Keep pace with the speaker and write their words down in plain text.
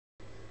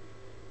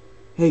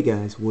Hey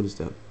guys, what is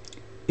up?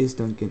 It's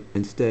Duncan,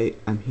 and today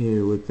I'm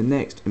here with the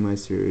next in my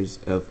series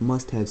of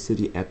must-have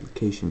Cydia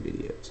application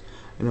videos.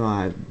 I know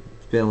I've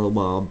been a little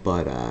while,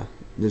 but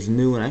there's a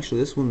new one. Actually,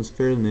 this one's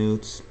fairly new.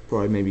 It's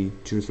probably maybe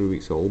 2 or 3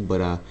 weeks old,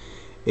 but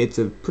it's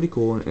a pretty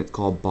cool one. It's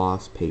called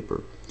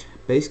BossPaper.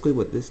 Basically,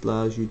 what this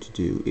allows you to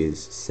do is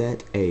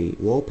set a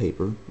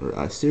wallpaper or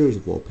a series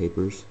of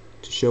wallpapers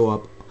to show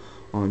up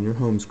on your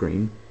home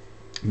screen,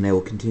 and they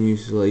will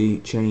continuously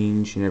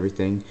change and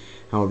everything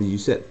however you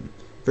set them.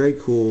 Very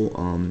cool.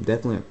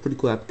 Definitely a pretty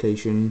cool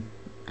application.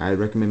 I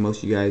recommend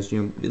most of you guys,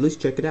 at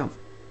least check it out.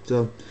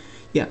 So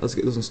yeah, let's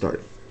get this one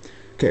started.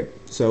 Okay,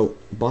 so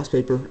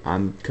BossPaper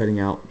I'm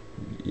cutting out.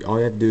 All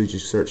you have to do is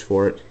just search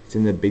for it. It's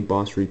in the Big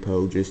Boss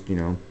repo. Just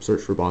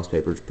search for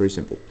BossPaper. It's pretty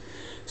simple.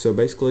 So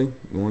basically,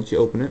 once you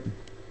open it,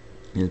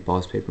 it's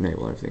BossPaper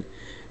enable everything.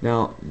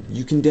 Now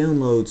you can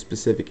download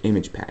specific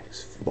image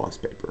packs for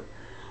BossPaper.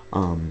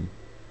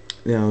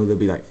 There'll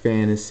be like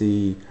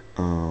fantasy,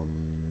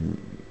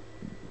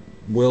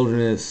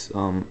 wilderness,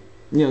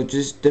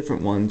 just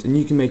different ones, and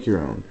you can make your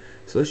own.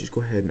 So let's just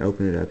go ahead and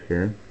open it up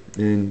here,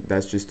 and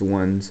that's just the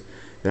ones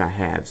that I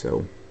have.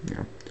 So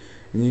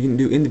and you can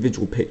do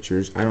individual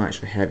pictures. I don't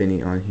actually have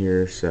any on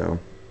here, so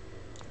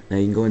now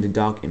you can go into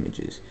dock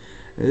images.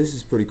 Now this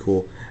is pretty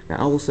cool. Now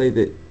I will say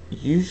that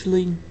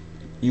usually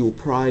you will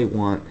probably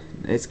want,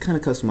 it's kind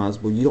of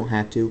customizable, you don't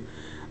have to.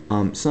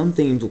 Some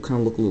themes will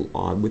kind of look a little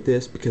odd with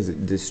this because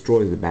it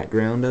destroys the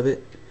background of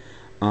it.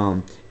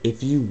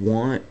 If you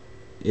want,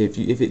 if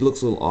it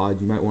looks a little odd,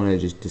 you might want to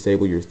just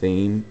disable your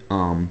theme.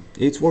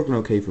 It's working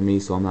okay for me,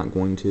 so I'm not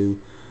going to.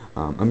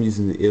 I'm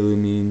using the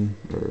Illumine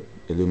or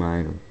I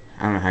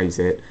don't know how you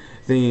say it,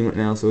 theme right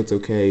now, so it's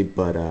okay.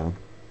 But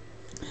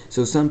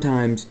so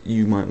sometimes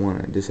you might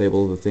want to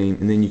disable the theme,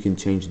 and then you can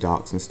change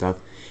docks and stuff.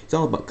 It's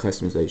all about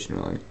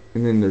customization, really.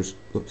 And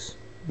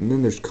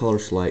then there's color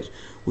select,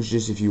 which is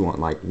just if you want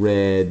like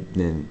red,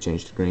 then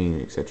change to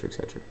green, etc.,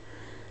 etc.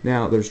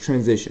 Now there's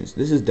transitions.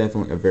 This is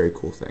definitely a very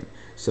cool thing.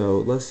 So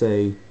let's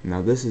say,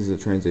 now this is a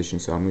transition,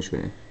 so I'm just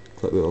going to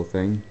click the little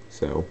thing.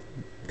 So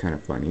kind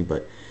of funny,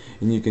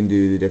 and you can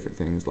do the different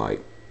things,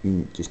 like you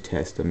can just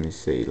test them and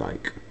see,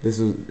 like this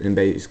is, and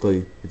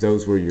basically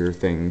those were your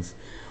things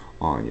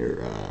on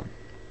your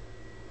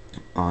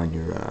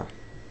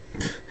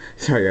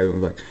sorry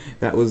guys, like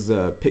that was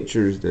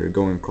pictures that are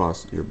going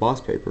across your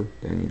BossPaper.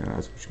 Then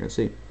that's what you're gonna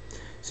see.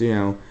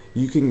 So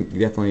you can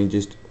definitely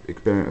just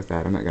experiment with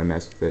that. I'm not gonna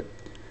mess with it.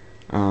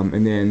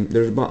 And then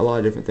there's a lot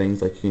of different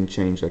things, like you can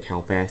change like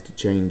how fast to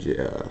change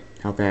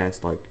how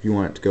fast, like if you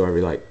want it to go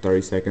every like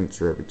 30 seconds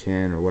or every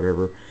 10 or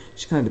whatever. It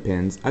just kind of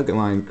depends. I've got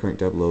mine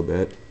cranked up a little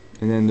bit,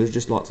 and then there's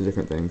just lots of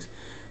different things,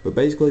 but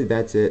basically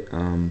that's it.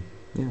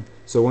 Yeah,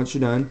 so once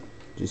you're done,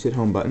 just hit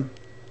home button,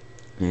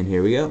 and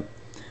here we go.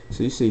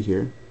 So you see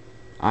here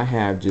I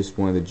have just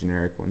one of the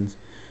generic ones,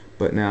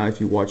 but now if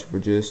you watch it for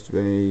just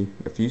a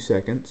few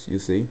seconds, you'll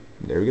see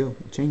there we go,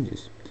 it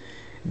changes.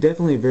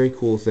 Definitely a very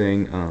cool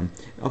thing.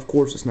 Of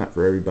course it's not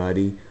for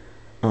everybody.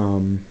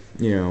 And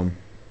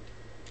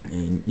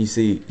you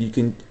see you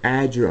can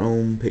add your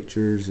own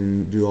pictures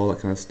and do all that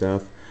kind of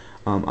stuff.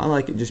 I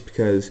like it just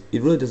because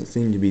it really doesn't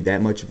seem to be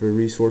that much of a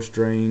resource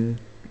drain.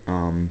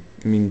 I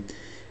mean,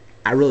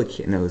 I really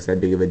can't notice that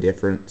big of a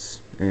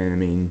difference, and I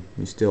mean,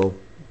 you still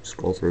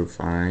scroll through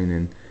fine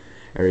and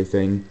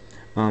everything.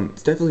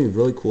 It's definitely a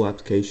really cool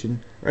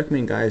application. I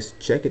recommend guys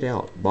check it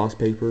out.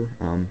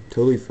 BossPaper,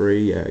 totally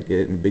free. Get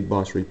it in the Big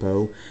Boss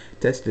repo.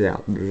 Test it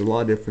out. There's a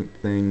lot of different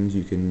things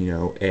you can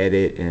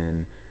edit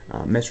and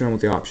mess around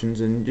with the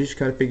options, and just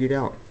kind of figure it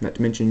out. Not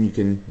to mention you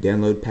can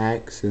download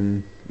packs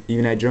and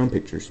even add your own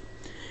pictures.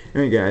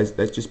 Anyway guys,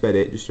 that's just about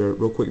it. Just a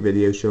real quick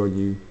video showing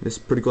you this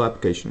pretty cool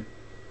application.